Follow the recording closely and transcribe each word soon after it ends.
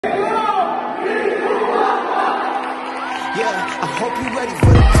Yeah, I hope you're ready for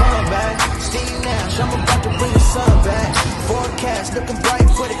the comeback. Steve Nash, I'm about to bring the sun back. Forecast looking bright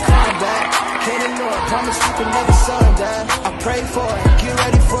for the comeback. Can't ignore it, promise you can never sun that. I pray for it, get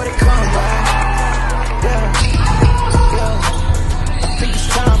ready for the comeback. Yeah, I think it's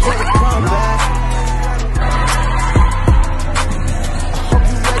time for the comeback. I hope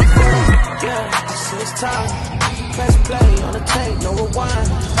you're ready for it. Yeah, I see it's time. Press play on the tape, no rewind.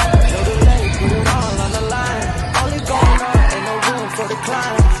 No delay, put it all on the line. Only going up, ain't no room for the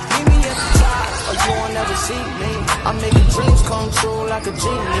climb. Meet me at the top, or you won't ever see me. I'm making dreams come true like a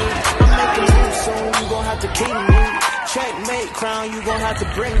genie. I'm making moves soon, you gon' have to keep me. Checkmate, crown, you gon' have to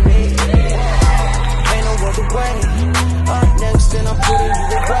bring me. Ain't no other way. Up next, then I'm putting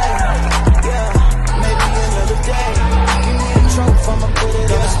you away. Yeah, maybe another day. Give me a trophy, I'ma put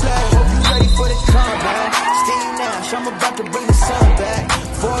it on display. Hope you ready for the comeback. Steve Nash, I'm about to bring the sun back.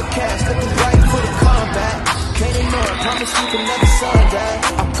 Forecast looking bright for the comeback. Can't ignore it, promise you can never sun that.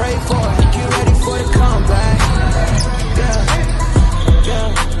 I pray for it, get ready for the comeback. Yeah,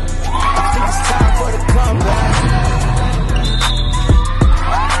 I think it's time for the comeback.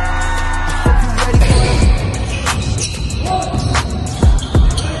 I hope you're ready for it.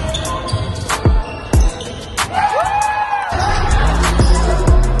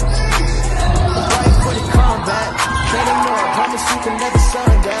 Bright for the comeback. Can't ignore it, promise you can never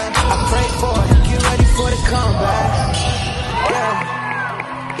sun that. I pray for it, get ready for the comeback.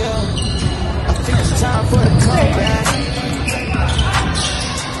 Yeah, I think it's time for the comeback.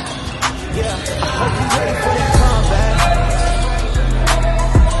 Yeah, I hope you're ready for the comeback.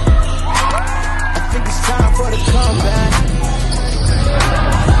 I think it's time for the comeback.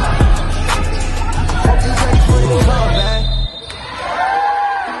 I hope you're ready for the comeback.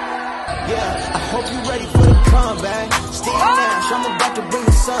 Yeah, I hope you're ready for the comeback. Steve Nash, I'm about to bring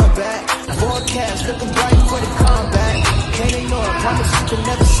the sun back. Forecast looking bright for the comeback. Can't ignore it, promise you can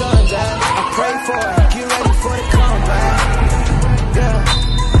never sun that. I pray for it, get ready for the comeback. Yeah,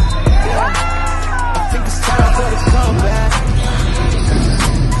 I think it's time for the comeback.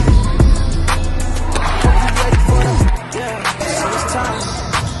 I hope you're ready for it. Yeah, so it's time.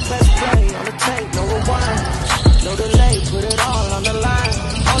 Press play on the tape, no rewind. No delay, put it all on the line.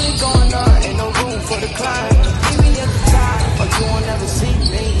 Only going up, ain't no room for the climb. Meet me at the top, or you won't ever see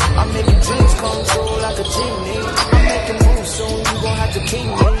me. I'm making dreams come true like a genie. I'm making moves soon, you gon' have to keep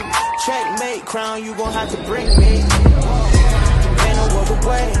me. Checkmate, crown, you gon' have to bring me. Ain't no other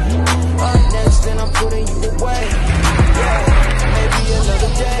way. Up next, then I'm putting you away. Yeah, maybe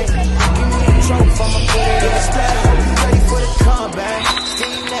another day. Give me a trophy, I'ma put it in display. Hope you ready for the comeback.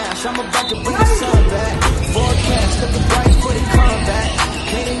 Steve Nash, I'm about to bring the sun back. Forecast looking bright for the comeback.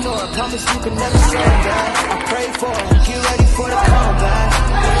 Can't ignore it, promise you can never sun that. I pray for it, get ready for the comeback.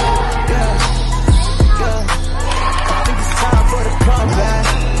 Yeah, I think it's time for the comeback.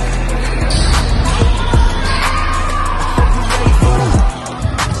 I hope you're ready for it.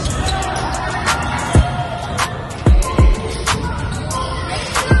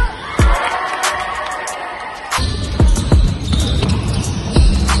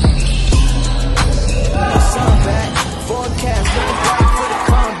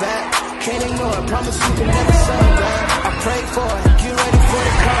 Can't ignore it, promise you can never sun that. I pray for it, get ready for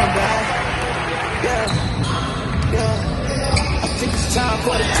the comeback. Yeah, I think it's time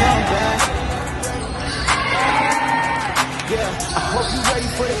for the comeback. Yeah, I hope you're ready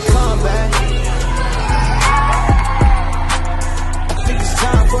for the comeback. I think it's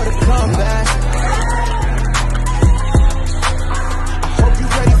time for the comeback. I hope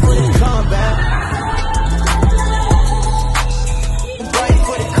you're ready for the comeback.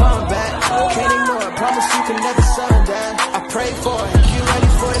 Can't ignore it, promise you can never sun that. I pray for it, get ready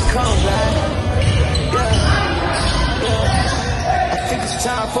for the comeback. Yeah, I think it's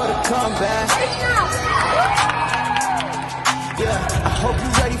time for the comeback. Yeah, I hope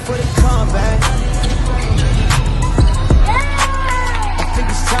you're ready for the comeback. I think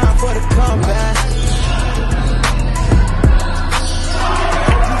it's time for the comeback. I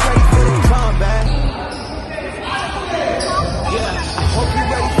hope you're ready for the comeback. Yeah, I hope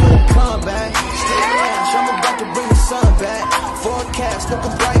you're ready for the comeback. Stay Nash, I'm about to bring the sun back. Forecast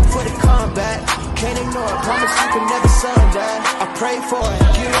looking bright for the comeback. Can't ignore it, promise you can never sun that. I pray for it,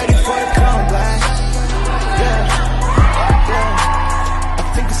 get ready for the comeback. Yeah, I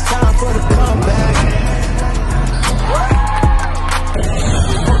think it's time for the comeback.